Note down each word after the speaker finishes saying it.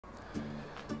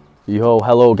Yo,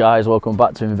 hello guys, welcome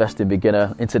back to Investing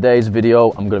Beginner. In today's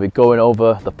video, I'm going to be going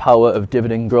over the power of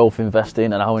dividend growth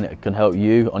investing and how it can help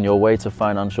you on your way to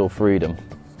financial freedom.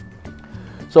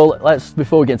 So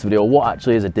before we get into the video, what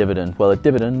actually is a dividend? Well, a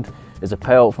dividend is a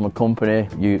payout from a company,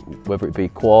 whether it be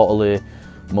quarterly,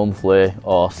 monthly,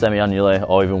 or semi-annually,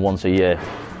 or even once a year.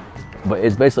 But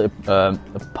it's basically a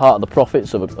part of the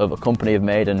profits of a company have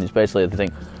made, and it's basically they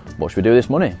think, what should we do with this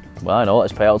money? Well, I know,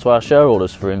 let's pay out to our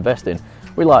shareholders for investing.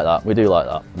 We like that, we do like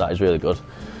that, that is really good.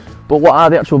 But what are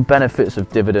the actual benefits of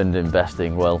dividend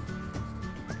investing? Well,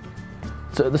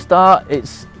 so at the start,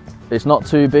 it's not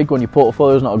too big when your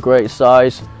portfolio is not a great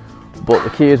size, but the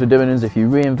key is with dividends, if you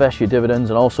reinvest your dividends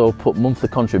and also put monthly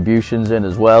contributions in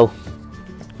as well,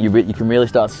 you can really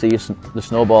start to see the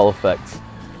snowball effect.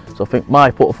 So I think my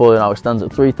portfolio now stands at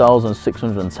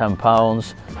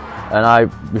 £3,610, and I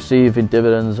receive in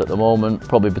dividends at the moment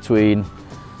probably between,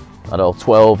 I don't know,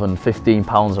 £12 and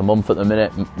 £15 a month at the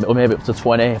minute, or maybe up to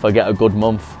 20 if I get a good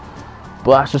month.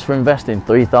 But that's just for investing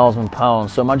 £3,000.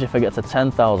 So imagine if I get to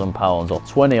 £10,000 or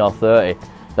 20 or 30.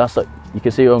 That's like, you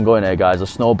can see where I'm going here, guys. The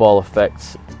snowball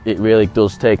effect, it really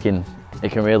does take in,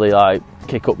 it can really like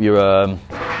kick up your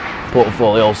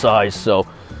portfolio size. So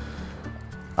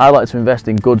I like to invest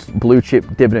in good blue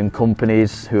chip dividend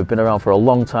companies who have been around for a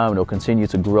long time and will continue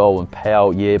to grow and pay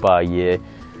out year by year.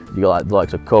 You got like the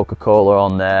likes of Coca-Cola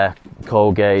on there,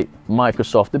 Colgate,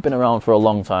 Microsoft. They've been around for a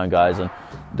long time, guys, and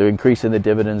they're increasing the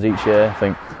dividends each year. I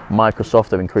think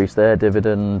Microsoft have increased their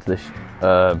dividend.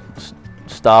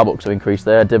 Starbucks have increased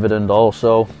their dividend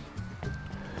also.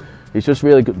 It's just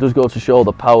really does go to show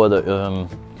the power that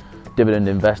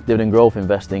dividend growth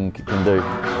investing can do.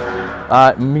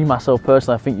 Me myself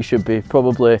personally, I think you should be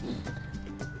probably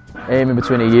aiming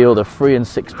between a yield of 3 and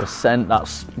 6%.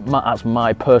 That's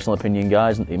my personal opinion,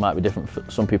 guys. It might be different.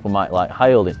 Some people might like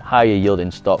higher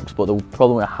yielding stocks, but the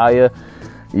problem with higher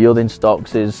yielding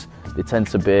stocks is they tend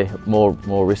to be more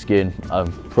risky and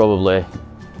probably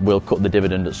will cut the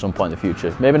dividend at some point in the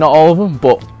future. Maybe not all of them,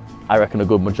 but I reckon a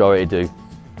good majority do.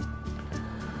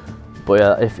 But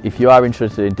yeah, if you are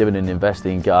interested in dividend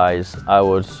investing, guys, I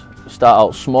would start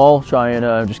out small, try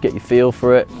and just get your feel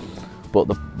for it. But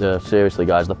seriously,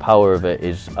 guys, the power of it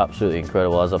is absolutely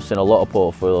incredible. As I've seen a lot of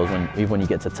portfolios, and even when you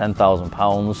get to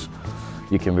 £10,000,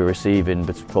 you can be receiving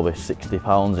probably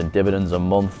 £60 in dividends a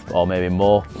month, or maybe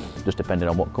more, just depending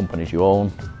on what companies you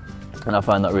own. And I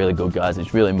find that really good, guys.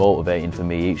 It's really motivating for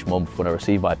me each month when I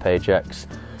receive my paychecks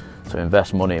to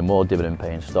invest money in more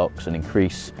dividend-paying stocks and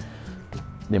increase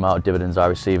the amount of dividends I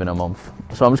receive in a month.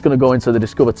 So I'm just going to go into the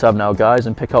Discover tab now, guys,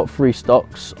 and pick out 3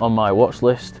 stocks on my watch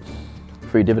list.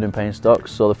 3 dividend paying stocks.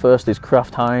 So the first is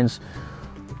Kraft Heinz,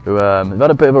 who have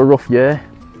had a bit of a rough year,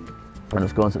 and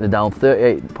it's going to down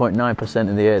 38.9%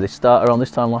 in the year. They started around this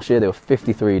time last year, they were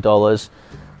 $53,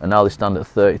 and now they stand at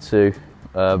 $32.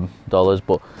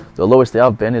 But the lowest they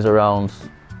have been is around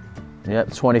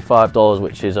 $25,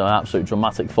 which is an absolute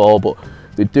dramatic fall. But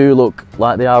they do look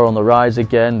like they are on the rise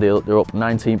again. They're up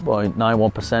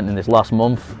 19.91% in this last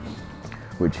month,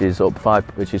 which is up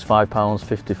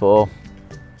 £5.54.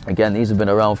 Again, these have been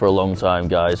around for a long time,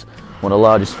 guys. One of the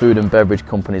largest food and beverage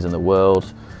companies in the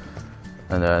world,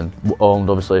 and then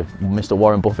owned, obviously, Mr.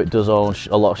 Warren Buffett does own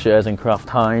a lot of shares in Kraft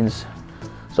Heinz.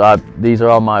 So these are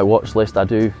on my watch list. I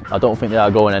don't think they are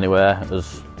going anywhere,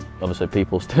 as obviously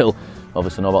people still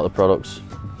obviously know about the products.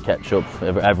 Ketchup,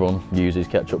 everyone uses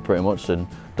ketchup pretty much, and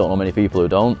don't know many people who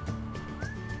don't.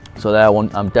 So they're one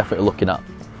I'm definitely looking at.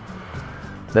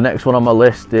 The next one on my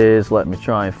list is, let me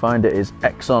try and find it, is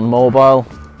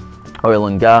ExxonMobil, oil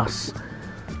and gas.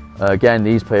 Again,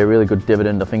 these pay a really good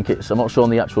dividend. I think I'm not sure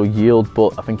on the actual yield,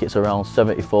 but I think it's around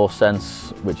 74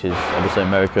 cents, which is obviously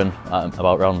American,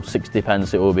 about around 60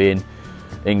 pence it will be in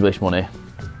English money.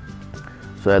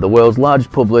 So they're the world's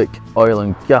largest public oil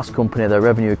and gas company. Their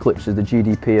revenue eclipses the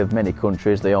GDP of many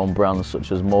countries. They own brands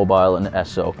such as Mobil and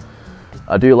Esso.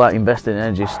 I do like investing in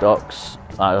energy stocks,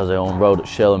 as I own Road at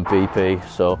Shell and BP.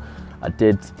 So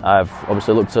I've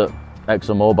obviously looked at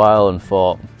ExxonMobil and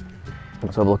thought,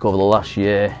 let's have a look over the last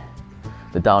year.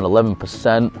 They're down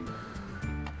 11%,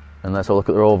 and let's have a look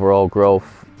at their overall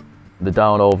growth. They're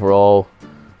down overall,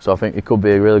 so I think it could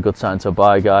be a really good time to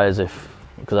buy, guys,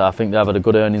 because I think they've had a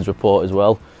good earnings report as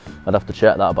well. I'd have to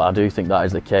check that, but I do think that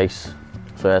is the case.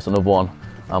 So that's another one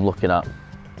I'm looking at.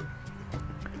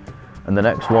 And the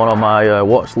next one on my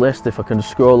watch list, if I can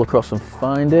scroll across and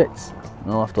find it,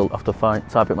 I'll have to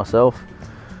type it myself,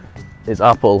 is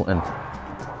Apple. And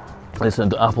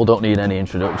listen, Apple don't need any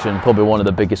introduction. Probably one of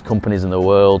the biggest companies in the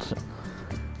world.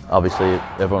 Obviously,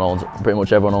 pretty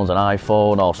much everyone owns an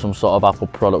iPhone or some sort of Apple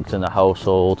product in the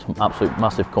household. Absolute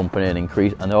massive company, and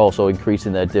they're also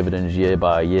increasing their dividends year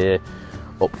by year,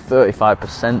 up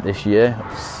 35% this year,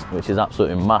 which is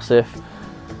absolutely massive.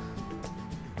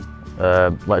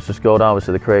 Let's just go down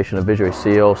to the creation of visionary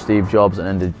CEO Steve Jobs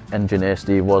and engineer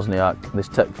Steve Wozniak. This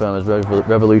tech firm has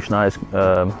revolutionized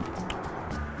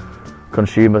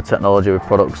consumer technology with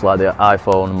products like the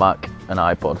iPhone, Mac and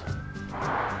iPod.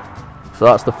 So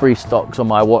that's the 3 stocks on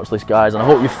my watch list, guys, and I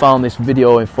hope you found this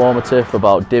video informative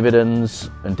about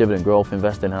dividends and dividend growth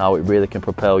investing and how it really can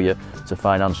propel you to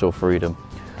financial freedom.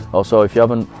 Also, if you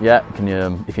haven't yet,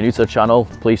 if you're new to the channel,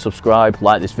 please subscribe,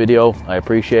 like this video, I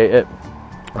appreciate it.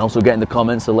 And also get in the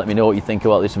comments and let me know what you think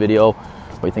about this video,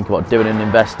 what you think about dividend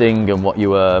investing, and what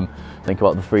you think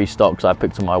about the 3 stocks I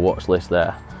picked on my watch list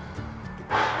there.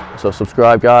 So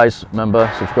subscribe, guys.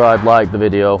 Remember, subscribe, like the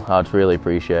video. I'd really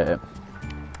appreciate it.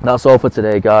 That's all for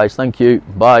today, guys. Thank you.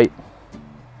 Bye.